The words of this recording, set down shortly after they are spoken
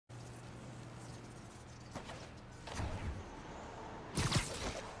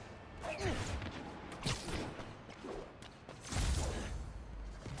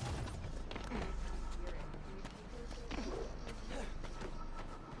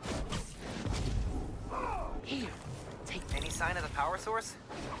power source?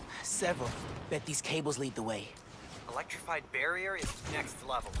 Several. Bet these cables lead the way. Electrified barrier is next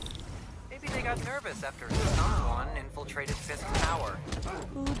level. Maybe they got nervous after someone infiltrated Fisk Tower.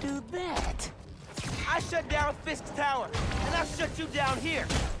 Who do that? I shut down Fisk's tower, and I'll shut you down here.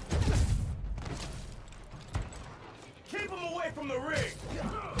 Keep him away from the ring!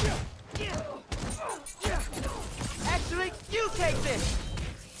 Actually, you take this!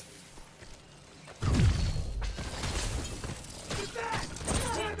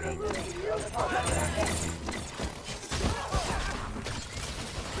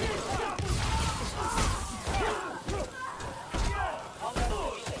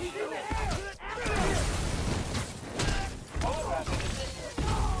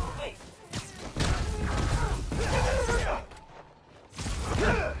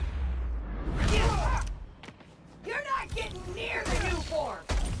 You're not getting near the new form!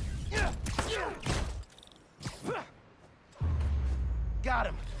 Got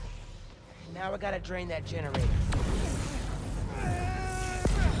him. Now I gotta drain that generator.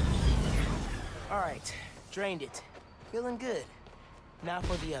 All right, drained it. Feeling good. Now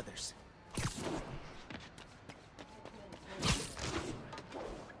for the others.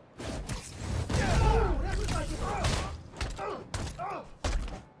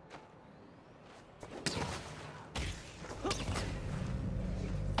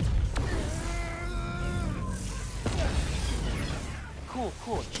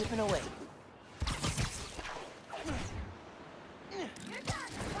 Cool, chipping away.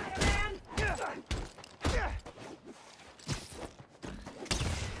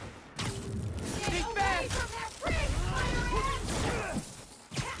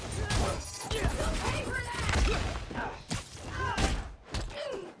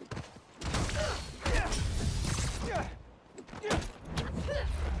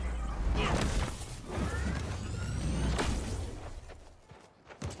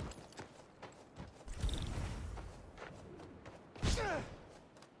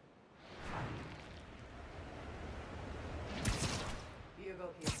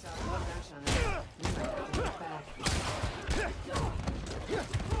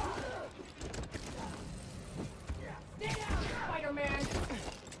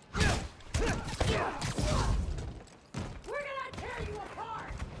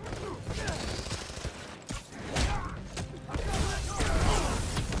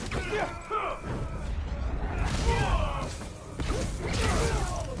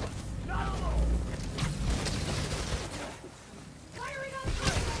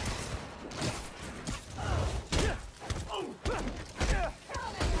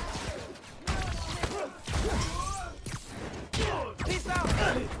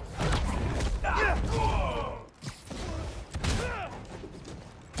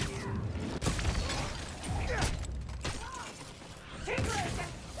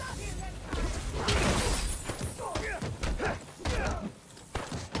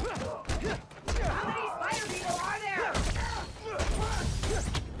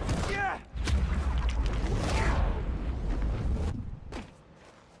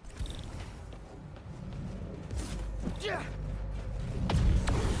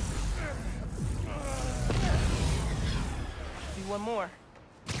 One more.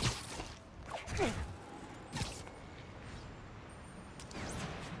 Taking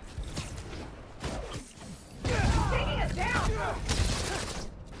us down!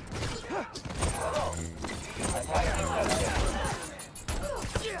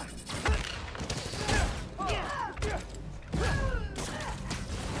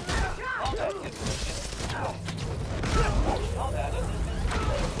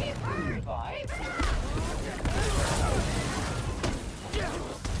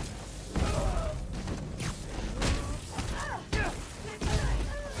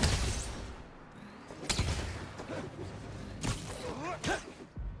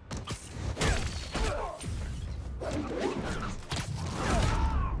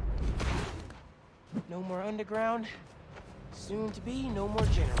 No more underground. Soon to be no more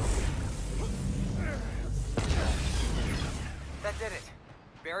generator. That did it.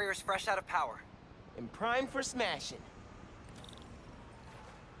 Barrier's fresh out of power. And primed for smashing.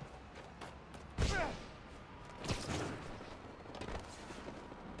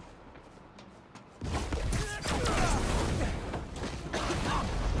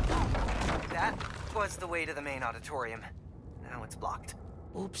 That was the way to the main auditorium. Now it's blocked.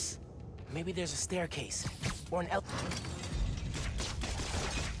 Oops. Maybe there's a staircase. Or an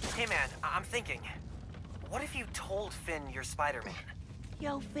Hey man, I'm thinking. What if you told Finn you're Spider-Man?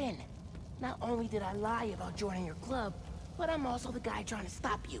 Yo, Finn. Not only did I lie about joining your club, but I'm also the guy trying to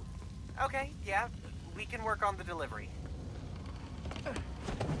stop you. Okay, yeah. We can work on the delivery.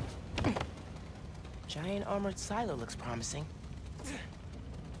 Giant armored silo looks promising.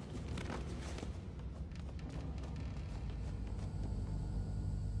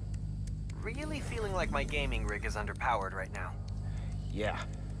 Really feeling like my gaming rig is underpowered right now. Yeah.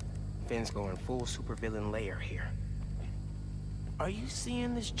 Finn's going full supervillain layer here. Are you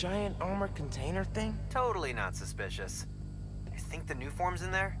seeing this giant armored container thing? Totally not suspicious. You think the new form's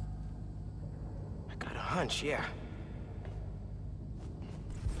in there? I got a hunch, yeah.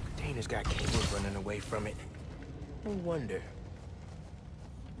 Container's got cables running away from it. No wonder.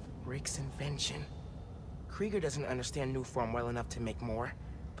 Rick's invention. Krieger doesn't understand new form well enough to make more,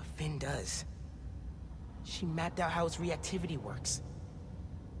 but Finn does. She mapped out how its reactivity works.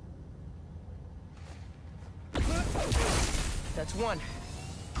 That's one.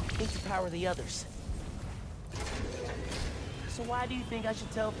 Need to power the others. So why do you think I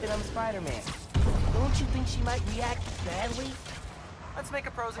should tell Finn I'm Spider-Man? Don't you think she might react badly? Let's make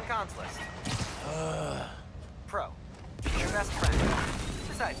a pros and cons list. Pro. She's your best friend.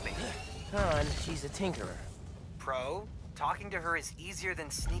 Besides me. Con, she's a tinkerer. Pro. Talking to her is easier than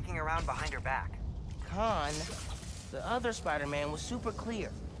sneaking around behind her back. Con, the other Spider-Man was super clear.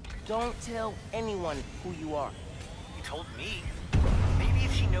 Don't tell anyone who you are. You told me. Maybe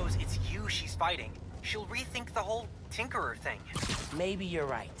if she knows it's you she's fighting, she'll rethink the whole tinkerer thing. Maybe you're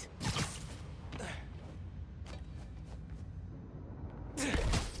right.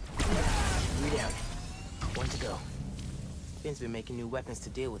 Three down. One to go. Finn's been making new weapons to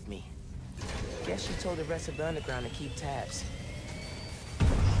deal with me. Guess she told the rest of the underground to keep tabs.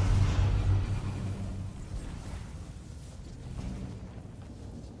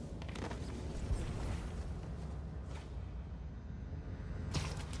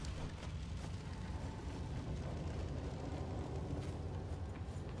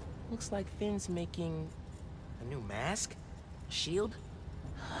 Looks like Finn's making a new mask? Shield?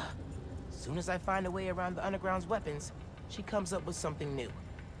 As soon as I find a way around the underground's weapons, she comes up with something new.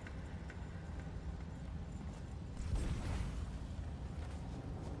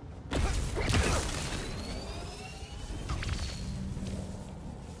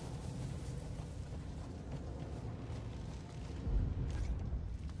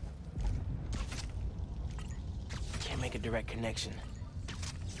 Can't make a direct connection.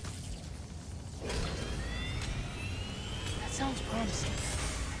 That sounds promising.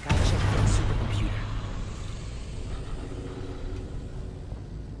 Gotta check the supercomputer.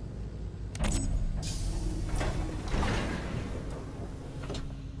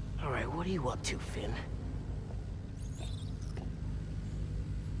 All right, what are you up to, Finn?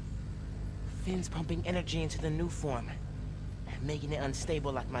 Finn's pumping energy into the new form, making it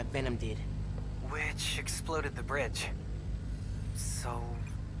unstable like my venom did. Which exploded the bridge. So,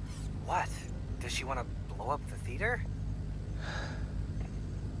 what? Does she want to blow up the theater?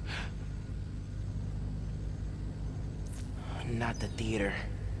 Not the theater.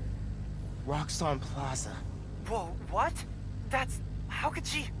 Roxxon Plaza. Whoa, what? How could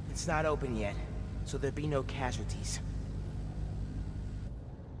she? It's not open yet, so there'll be no casualties.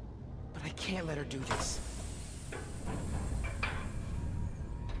 But I can't let her do this.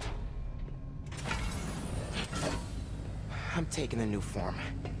 I'm taking the new form.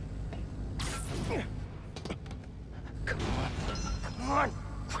 Come on. Come on!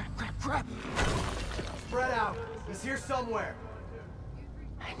 Crap! Spread out. He's here somewhere.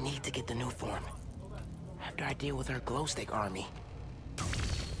 I need to get the new form. After I deal with her glow stick army.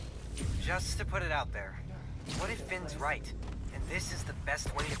 Just to put it out there, what if Finn's right, and this is the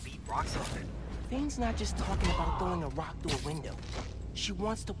best way to beat Roxxon? Finn's not just talking about throwing a rock through a window. She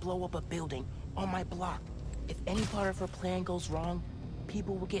wants to blow up a building on my block. If any part of her plan goes wrong,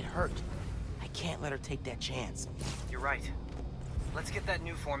 people will get hurt. I can't let her take that chance. You're right. Let's get that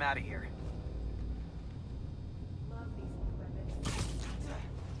new form out of here.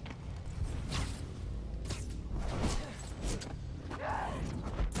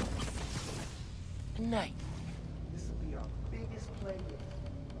 Good night. This will be our biggest play yet.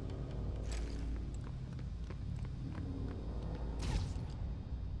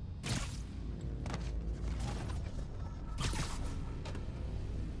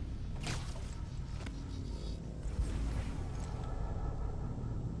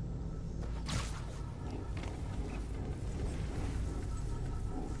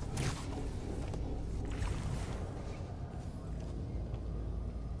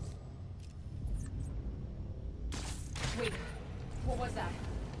 Wait, what was that?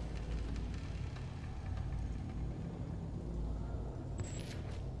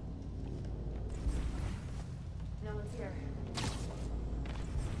 No one's here.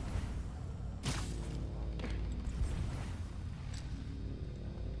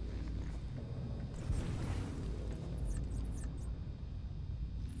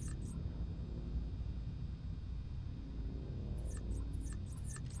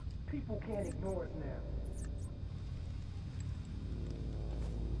 People can't ignore us now.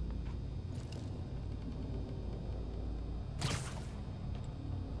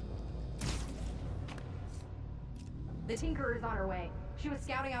 The Tinkerer's on her way. She was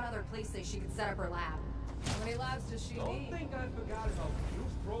scouting out other places she could set up her lab. How many labs does she Don't need? think I forgot about you.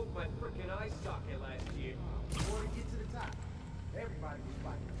 Broke my frickin' eye socket last year. Before we get to the top, everybody was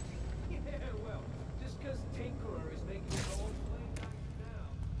fighting. Yeah, well, just 'cause Tinkerer is making his own play nice now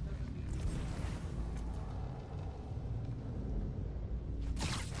doesn't mean...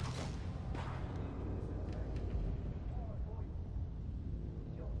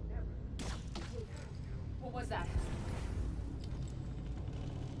 What was that?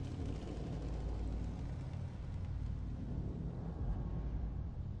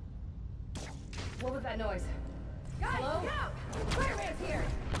 What was that noise? Guys, hello? Go! Spider-Man's here!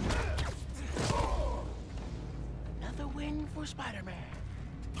 Another win for Spider-Man.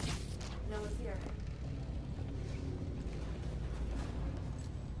 No one's here.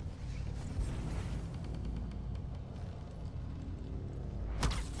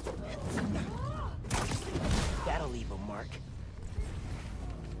 That'll leave a mark.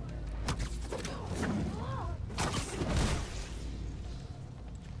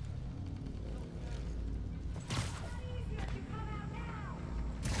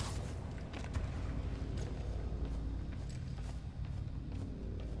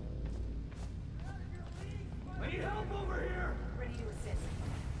 I need help over here! Ready to assist.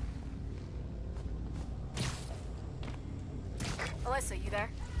 Alyssa, you there?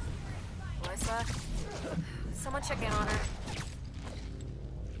 Alyssa? Someone check in on her.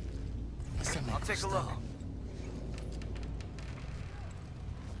 I'll take a look.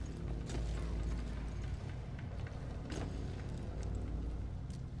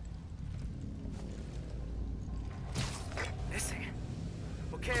 Missing.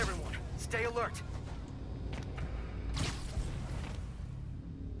 Okay, everyone, stay alert.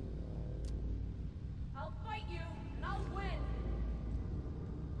 I'll fight you, and I'll win!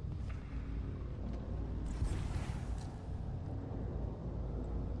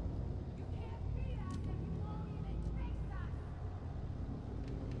 You can't beat us if you won't even face us!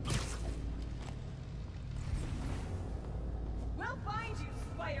 We'll find you,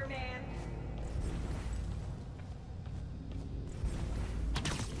 Spider-Man!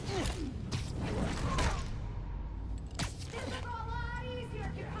 This is a lot easier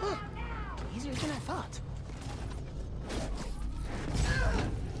to come out now! Easier than I thought.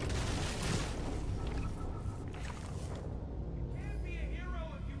 Can't be a hero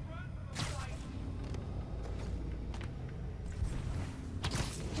if you run from the fight!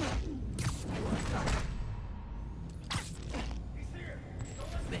 He's here!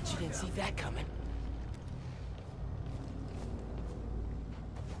 Bet you didn't see that coming.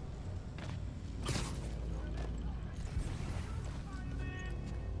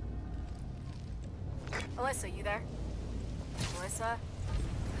 Alyssa, you there? Alyssa?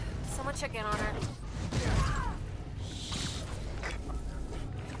 Someone check in on her.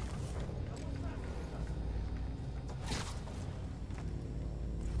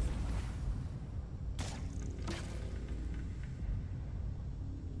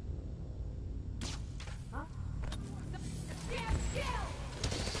 Stand still!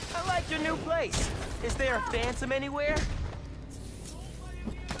 I like your new place. Is there a Phantom anywhere?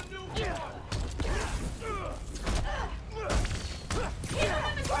 Get him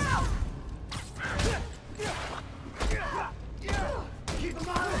on the ground! Keep them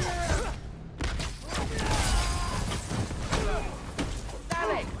out of here!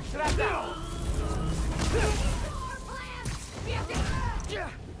 Dale! Trata! Our plans! We have to...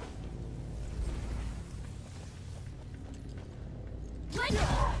 Let go!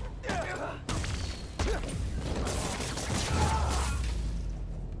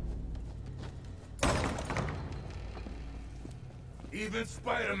 Even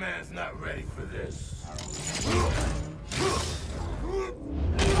Spider-Man's not ready for this.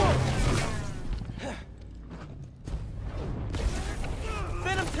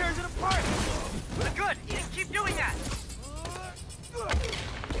 Venom tears it apart! Good, keep doing that.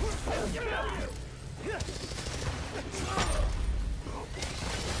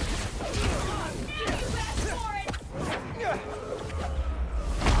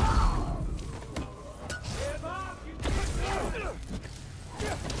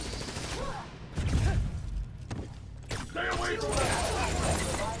 Stay away from that!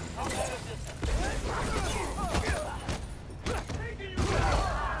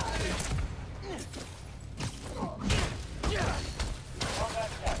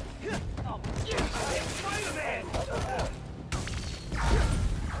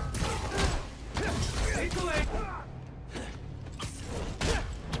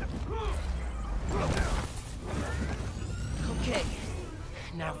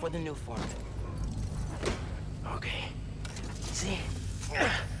 for the new form. Okay. See?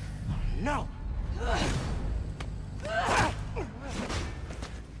 No!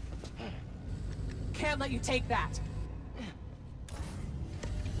 Can't let you take that.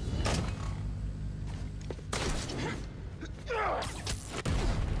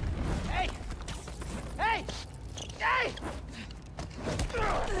 Hey! Hey! Hey!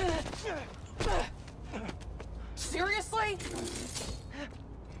 Seriously?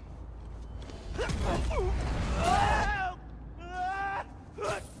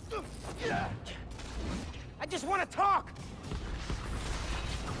 I just want to talk!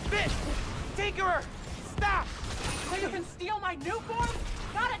 Bitch! Tinkerer! Stop! So you can steal my new form?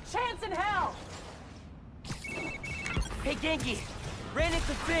 Not a chance in hell! Hey, Genki! Ran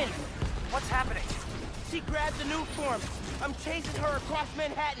into Finn! What's happening? She grabbed the new form! I'm chasing her across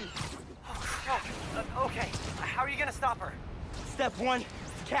Manhattan! Oh, crap. Okay, how are you gonna stop her? Step 1,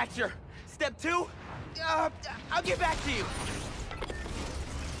 catch her. Step 2, I'll get back to you.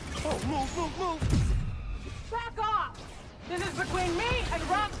 Oh, move! Back off! This is between me and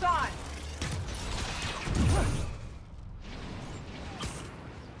Roxxon!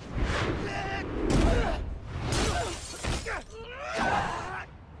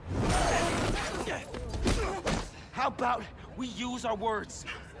 How about we use our words?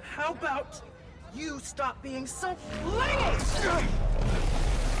 How about you stop being so clingy?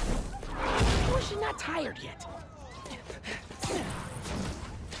 Or is she not tired yet?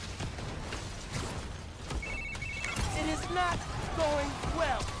 It is not going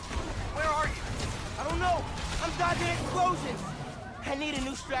well. Where are you? I don't know. I'm dodging explosions. I need a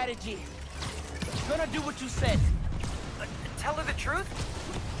new strategy. Gonna do what you said. Tell her the truth?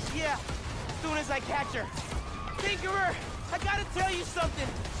 Yeah, as soon as I catch her. Tinkerer, I gotta tell you something.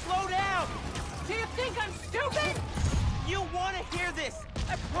 Slow down. Do you think I'm stupid? You wanna hear this.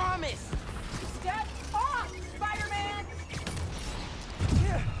 I promise. Step off, Spider-Man!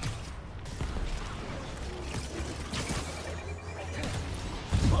 Yeah.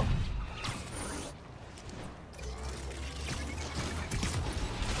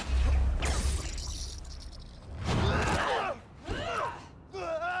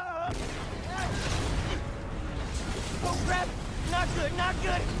 Oh crap! Not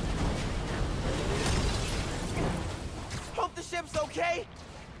good! Hope the ship's okay!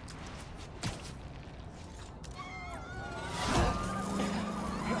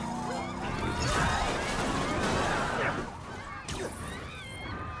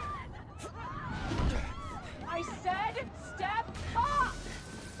 I said step off!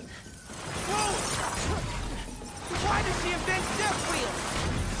 Whoa! Why did she invent step wheels?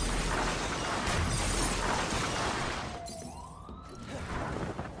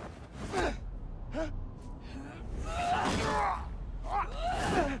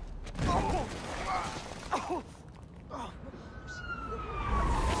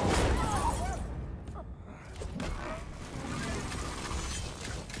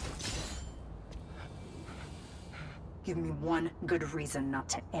 Give me one good reason not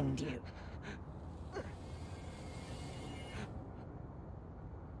to end you.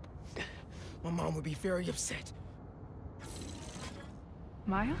 My mom would be very upset.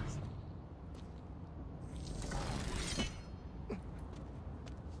 Miles?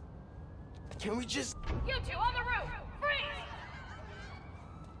 Can we just... You two on the roof! Freeze!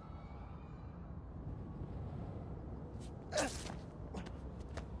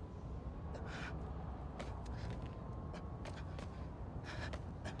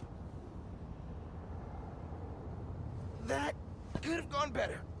 That could have gone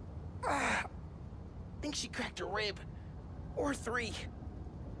better. I think she cracked a rib. Or 3.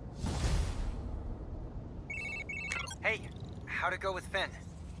 Hey, how'd it go with Finn?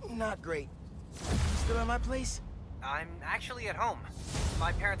 Not great. You still at my place? I'm actually at home.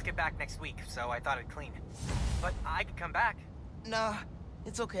 My parents get back next week, so I thought I'd clean. But I could come back. Nah,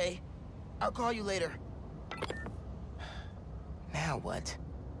 it's okay. I'll call you later. Now what?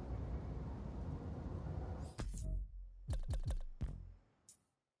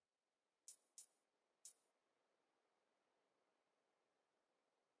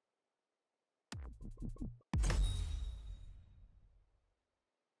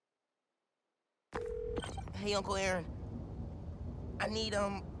 Hey, Uncle Aaron. I need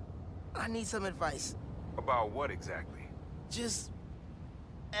some advice. About what exactly? Just...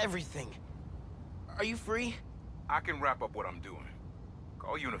 everything. Are you free? I can wrap up what I'm doing.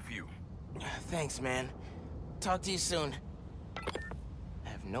 Call you in a few. Thanks, man. Talk to you soon. I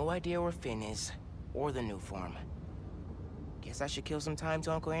have no idea where Finn is, or the new form. Guess I should kill some time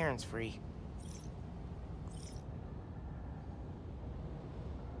till Uncle Aaron's free.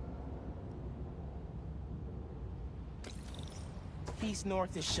 Feast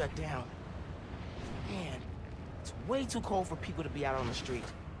North is shut down. Man, it's way too cold for people to be out on the street.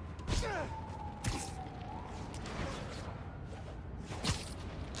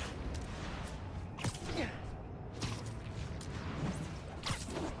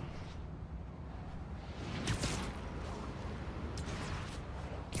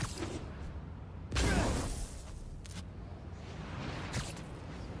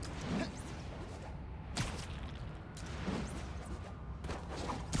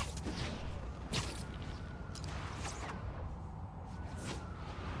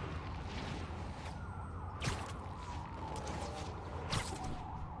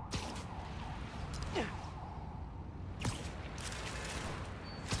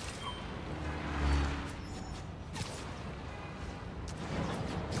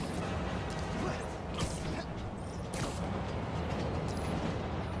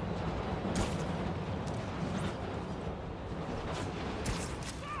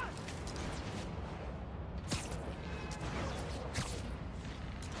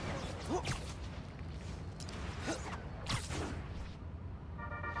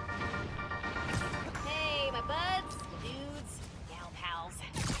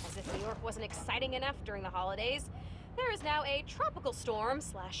 Wasn't exciting enough during the holidays, there is now a tropical storm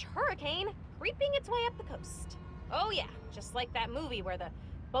 / hurricane creeping its way up the coast. Oh yeah, just like that movie where the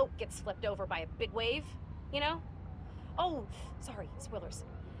boat gets flipped over by a big wave, you know? Oh, sorry, spoilers.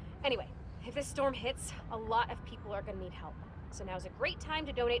 Anyway, if this storm hits, a lot of people are gonna need help. So now's a great time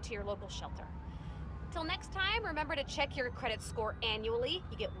to donate to your local shelter. Till next time, remember to check your credit score annually.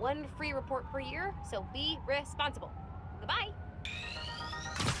 You get 1 free report per year, so be responsible. Goodbye.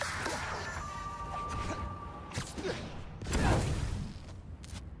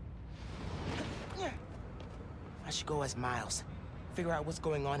 I should go as Miles. Figure out what's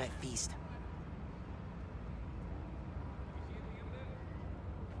going on at Feast.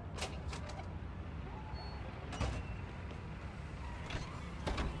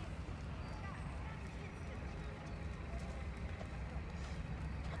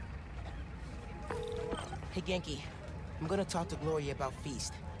 Hey, Genki. I'm gonna talk to Gloria about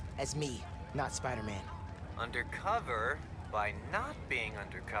Feast. As me, not Spider-Man. Undercover by not being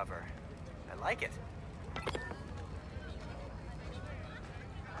undercover. I like it.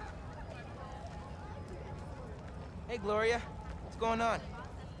 Hey, Gloria. What's going on?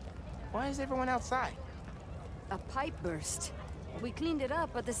 Why is everyone outside? A pipe burst. We cleaned it up,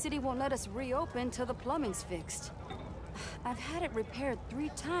 but the city won't let us reopen till the plumbing's fixed. I've had it repaired 3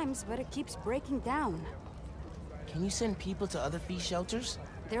 times, but it keeps breaking down. Can you send people to other Feast shelters?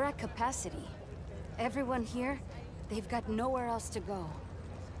 They're at capacity. Everyone here, they've got nowhere else to go.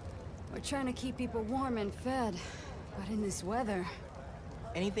 We're trying to keep people warm and fed, but in this weather...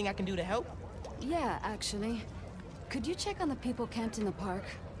 Anything I can do to help? Yeah, actually. Could you check on the people camped in the park?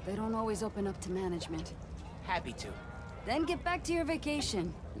 They don't always open up to management. Happy to. Then get back to your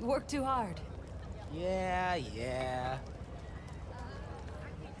vacation. You work too hard. Yeah.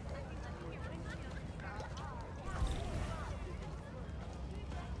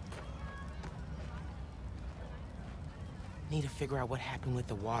 Need to figure out what happened with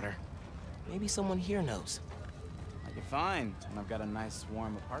the water. Maybe someone here knows. I can find, and I've got a nice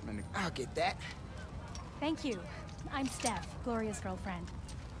warm apartment. I'll get that. Thank you. I'm Steph, Gloria's girlfriend.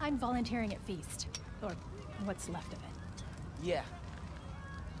 I'm volunteering at Feast. Or what's left of it. Yeah.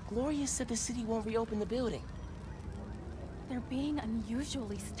 Gloria said the city won't reopen the building. They're being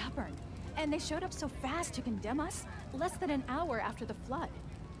unusually stubborn. And they showed up so fast to condemn us, less than an hour after the flood.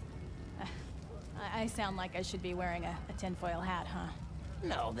 I sound like I should be wearing a tinfoil hat, huh?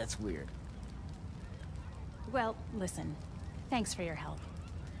 No, that's weird. Well, listen. Thanks for your help.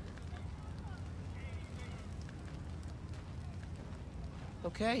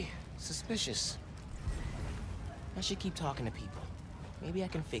 Okay, suspicious. I should keep talking to people. Maybe I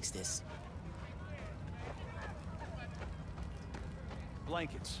can fix this.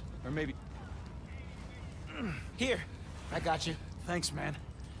 Blankets, or maybe... Here, I got you. Thanks, man.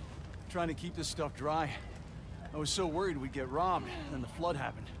 Trying to keep this stuff dry. I was so worried we'd get robbed, then the flood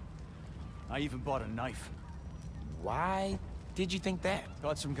happened. I even bought a knife. Why did you think that?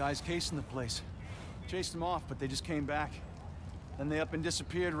 Thought some guys casing the place. Chased them off, but they just came back. Then they up and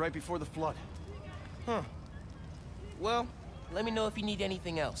disappeared right before the flood. Huh. Well, let me know if you need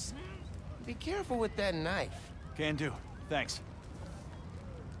anything else. Be careful with that knife. Can do. Thanks.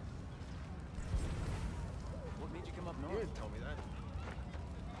 What made you come up north? You didn't tell me that.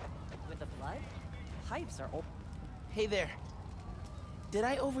 With the flood? Pipes are open. Hey there. Did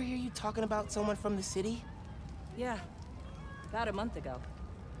I overhear you talking about someone from the city? Yeah. About a month ago.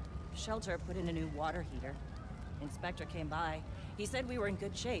 Shelter put in a new water heater. Inspector came by. He said we were in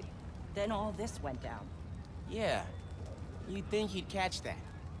good shape. Then all this went down. Yeah. You'd think he'd catch that.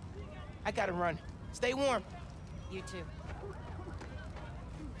 I gotta run. Stay warm. You too.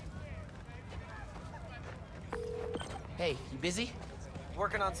 Hey, you busy?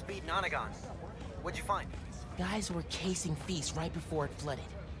 Working on speed Nonagon. What'd you find? Guys were casing Feast right before it flooded.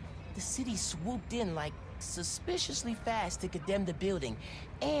 The city swooped in like suspiciously fast to condemn the building,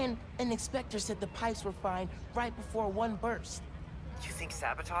 and an inspector said the pipes were fine right before one burst. You think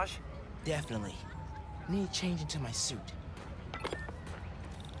sabotage? Definitely. Need to change into my suit.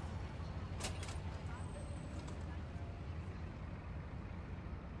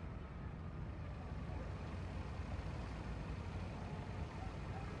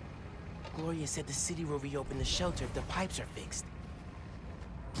 Gloria said the city will reopen the shelter if the pipes are fixed.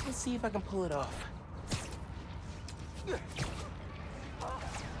 Let's see if I can pull it off.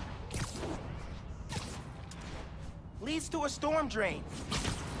 Leads to a storm drain.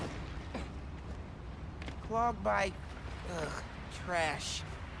 Clogged by, trash.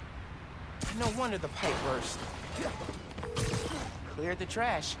 No wonder the pipe burst. Cleared the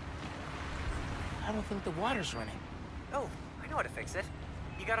trash. I don't think the water's running. Oh, I know how to fix it.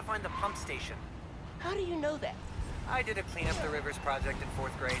 You gotta find the pump station. How do you know that? I did a clean up the rivers project in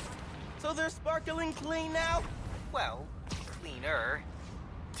 4th grade. So they're sparkling clean now? Well, cleaner.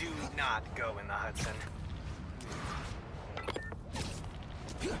 Do not go in the Hudson.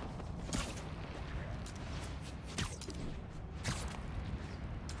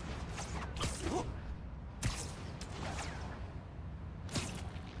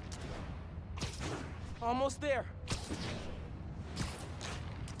 Almost there.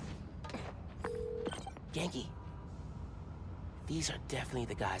 Genki. These are definitely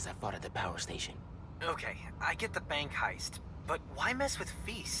the guys I fought at the power station. Okay, I get the bank heist, but why mess with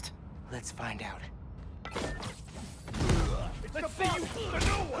Feast? Let's find out. Let's see you, the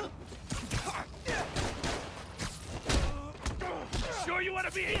new one! Sure you want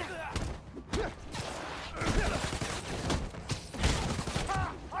to be here?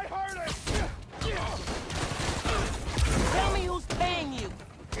 I heard it! Tell me who's paying you!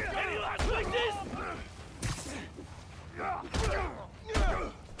 Any last like this?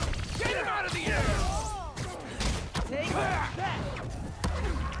 Get him out of the air! Take that!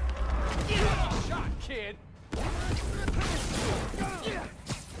 Shot, kid!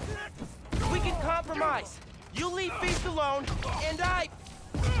 We can compromise. You leave Feast alone, and I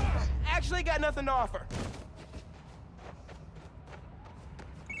actually got nothing to offer.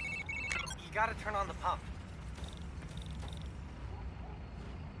 You gotta turn on the pump.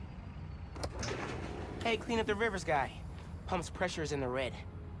 Hey, clean up the rivers guy. Pump's pressure is in the red.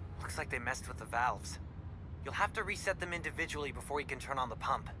 Looks like they messed with the valves. You'll have to reset them individually before you can turn on the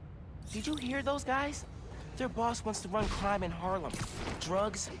pump. Did you hear those guys? Their boss wants to run crime in Harlem.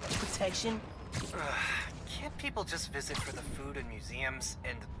 Drugs, protection. Can't people just visit for the food and museums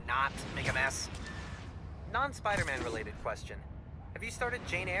and not make a mess? Non-Spider-Man related question. Have you started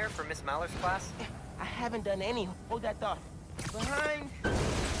Jane Eyre for Miss Maller's class? I haven't done any. Hold that thought. Behind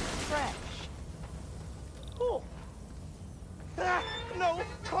trash. Oh. Ah, no,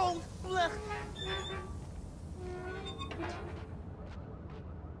 cold. Blech.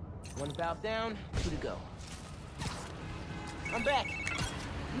 One valve down, 2 to go. I'm back.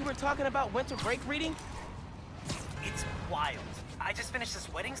 We were talking about winter break reading? It's wild. I just finished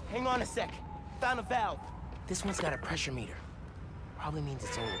this wedding. Hang on a sec. Found a valve. This one's got a pressure meter. Probably means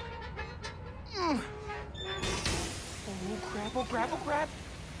it's old. Oh, crap, oh, crap, oh, crap.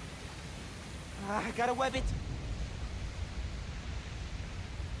 I gotta web it.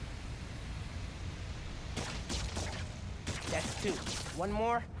 That's 2. One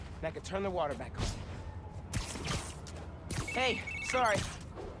more, and I can turn the water back on. Hey, sorry.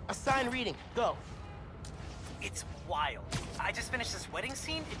 Assign reading. Go. It's wild. I just finished this wedding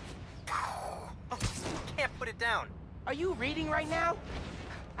scene. Can't put it down. Are you reading right now?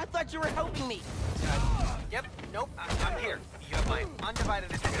 I thought you were helping me. Yep. Nope. I'm here. You have my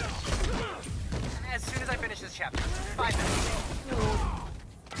undivided attention. As soon as I finish this chapter. 5 minutes.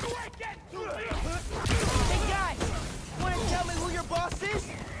 Hey, guys! Want to tell me who your boss is?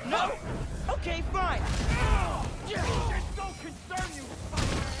 No? Okay, fine. This don't concern you,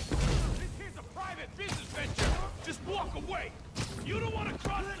 This here's a private business venture. Just walk away. You don't want to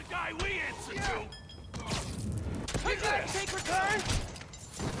cross the guy we answer to. You gotta take return!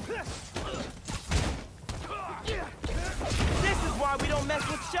 This is why we don't mess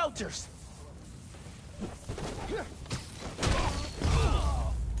with shelters!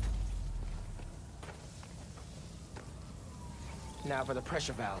 Now for the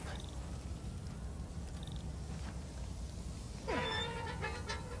pressure valve.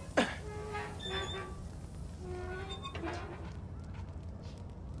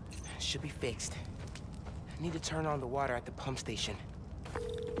 should be fixed. I need to turn on the water at the pump station.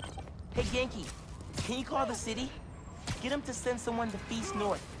 Hey, Genki, can you call the city? Get them to send someone to Feast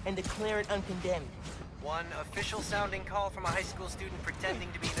North and declare it uncondemned. One official sounding call from a high school student pretending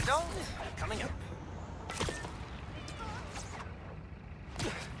to be an adult coming up.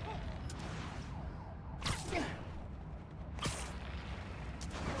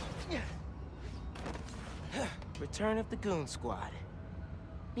 Return of the Goon Squad.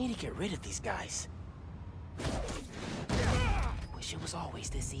 Need to get rid of these guys. Wish it was always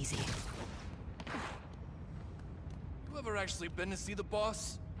this easy. You ever actually been to see the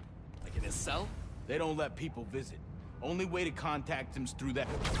boss? Like in his cell? They don't let people visit. Only way to contact him's through that.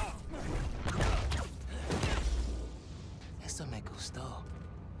 Eso me gustó.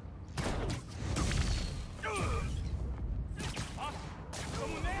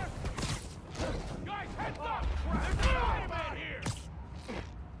 Someone there? Guys, heads up! There's a Spider-Man here!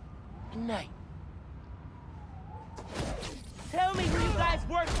 Good night. Tell me who you guys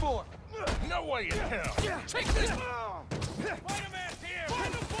work for! No way in hell! Take this! Spider-Man's here!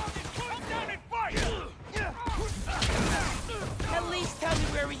 Find the fucking come down and fight! At least tell me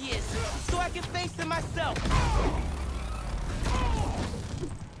where he is, so I can face him myself.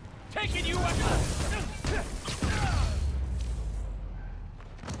 Taking you up!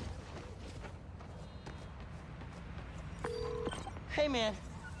 Hey man,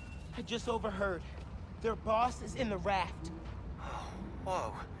 I just overheard. Their boss is in the raft.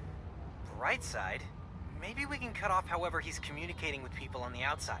 Whoa. Bright side? Maybe we can cut off however he's communicating with people on the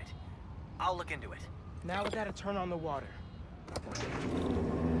outside. I'll look into it. Now we gotta turn on the water.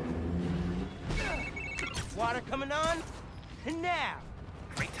 Water coming on, and now!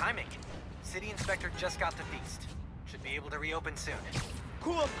 Great timing. City Inspector just got the Feast. Should be able to reopen soon.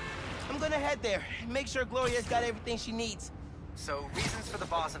 Cool. I'm gonna head there and make sure Gloria's got everything she needs. So, reasons for the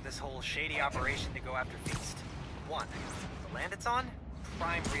boss of this whole shady operation to go after Feast. 1. The land it's on?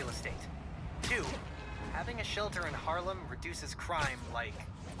 Prime real estate. 2. Having a shelter in Harlem reduces crime, like,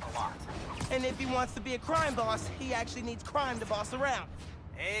 a lot. And if he wants to be a crime boss, he actually needs crime to boss around.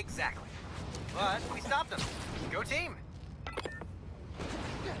 Exactly. But we stopped him. Go team!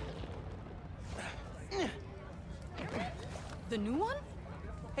 The new one?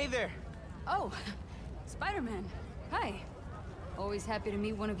 Hey there. Oh, Spider-Man. Hi. Always happy to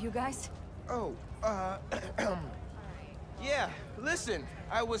meet one of you guys. Oh, yeah, listen.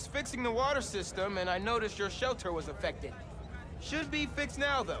 I was fixing the water system and I noticed your shelter was affected. Should be fixed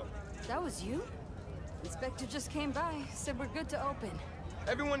now, though. That was you? Inspector just came by, said we're good to open.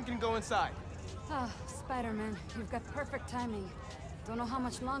 Everyone can go inside. Ah, Spider-Man, you've got perfect timing. Don't know how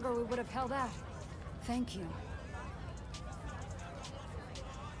much longer we would have held out. Thank you.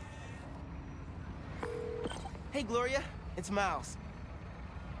 Hey, Gloria. It's Miles.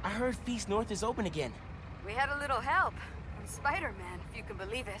 I heard Feast North is open again. We had a little help from Spider-Man, if you can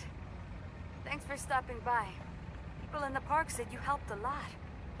believe it. Thanks for stopping by. People in the park said you helped a lot.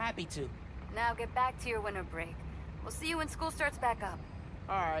 Happy to. Now get back to your winter break. We'll see you when school starts back up.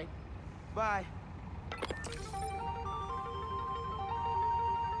 All right. Bye.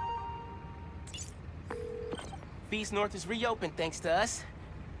 Feast North is reopened thanks to us.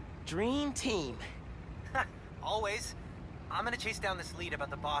 Dream team. Always. I'm gonna chase down this lead about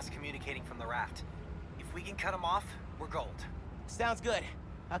the boss communicating from the raft. If we can cut him off, we're gold. Sounds good.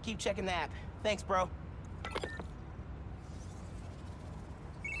 I'll keep checking the app. Thanks, bro.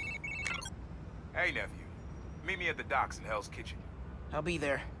 Hey, nephew. Meet me at the docks in Hell's Kitchen. I'll be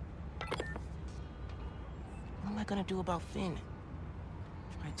there. What am I gonna do about Finn?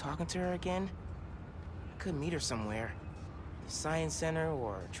 Try talking to her again? I could meet her somewhere. The Science Center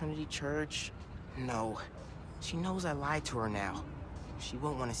or Trinity Church. No. She knows I lied to her now. She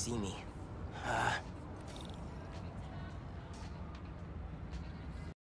won't want to see me.